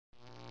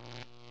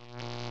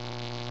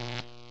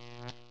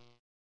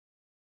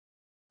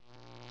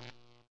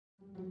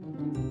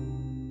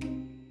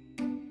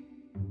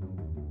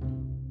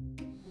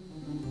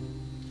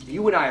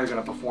you and I are going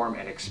to perform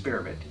an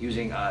experiment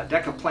using a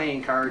deck of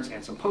playing cards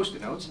and some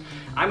post-it notes.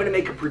 I'm going to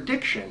make a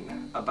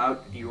prediction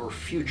about your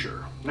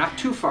future. Not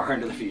too far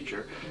into the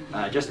future,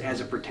 just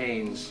as it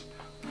pertains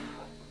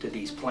to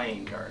these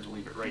playing cards. We'll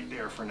leave it right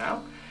there for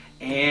now.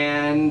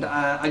 And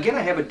again,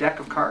 I have a deck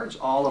of cards,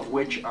 all of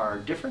which are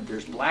different.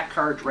 There's black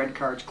cards, red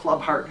cards,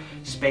 club, heart,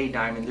 spade,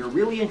 diamond. They're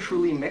really and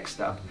truly mixed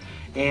up.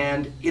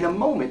 And in a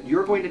moment,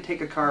 you're going to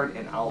take a card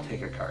and I'll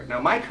take a card. Now,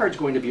 my card's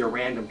going to be a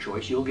random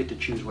choice. You'll get to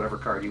choose whatever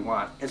card you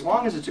want, as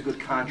long as it's a good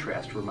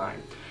contrast for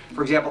mine.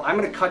 For example, I'm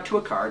going to cut to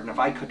a card, and if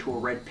I cut to a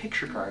red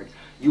picture card,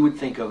 you would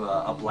think of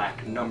a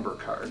black number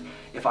card.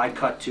 If I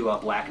cut to a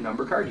black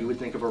number card, you would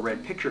think of a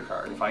red picture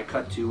card. If I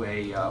cut to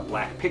a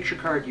black picture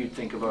card, you'd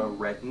think of a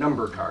red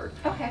number card.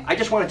 Okay. I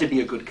just want it to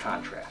be a good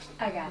contrast.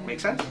 I got it.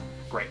 Make sense?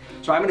 Great.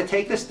 So I'm going to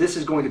take this. This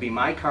is going to be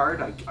my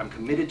card. I'm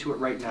committed to it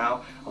right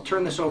now. I'll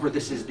turn this over.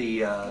 This is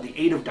the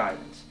 8 of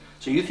diamonds.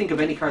 So you think of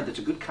any card that's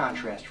a good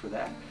contrast for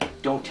that.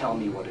 Don't tell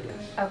me what it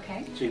is.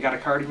 Okay. So you got a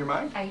card in your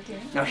mind? I do.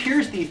 Now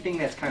here's the thing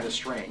that's kind of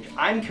strange.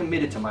 I'm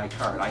committed to my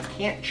card. I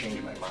can't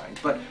change my mind,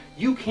 but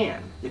you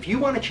can. If you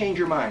want to change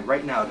your mind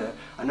right now to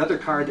another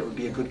card that would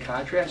be a good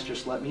contrast,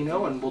 just let me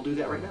know and we'll do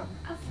that right now.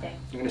 I'll stay.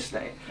 You're going to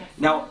stay. Yes.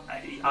 Now,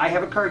 I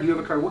have a card, you have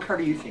a card. What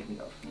card are you thinking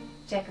of?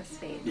 Jack of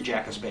spades. The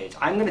Jack of spades.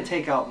 I'm going to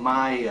take out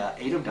my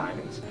 8 of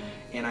diamonds,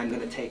 and I'm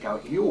going to take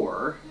out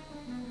your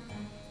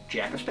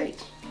Jack of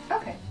spades.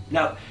 Okay.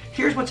 Now,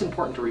 here's what's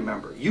important to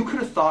remember. You could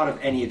have thought of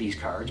any of these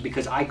cards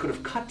because I could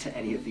have cut to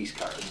any of these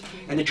cards.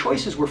 And the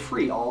choices were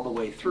free all the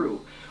way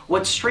through.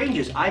 What's strange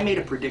is I made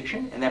a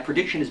prediction, and that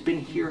prediction has been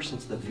here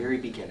since the very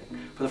beginning.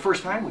 For the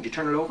first time, would you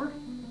turn it over?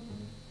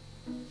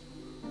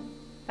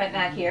 But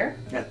not here?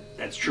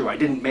 That's true. I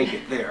didn't make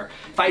it there.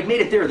 If I had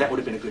made it there, that would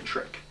have been a good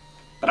trick.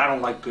 But I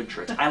don't like good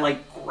tricks. I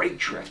like great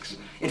tricks.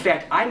 In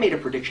fact, I made a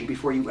prediction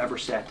before you ever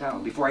sat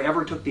down, before I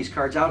ever took these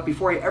cards out,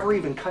 before I ever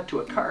even cut to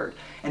a card.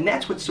 And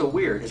that's what's so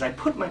weird, is I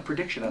put my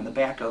prediction on the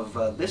back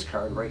of this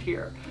card right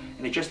here.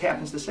 And it just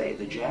happens to say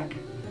the Jack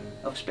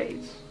of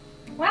spades.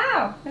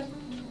 Wow.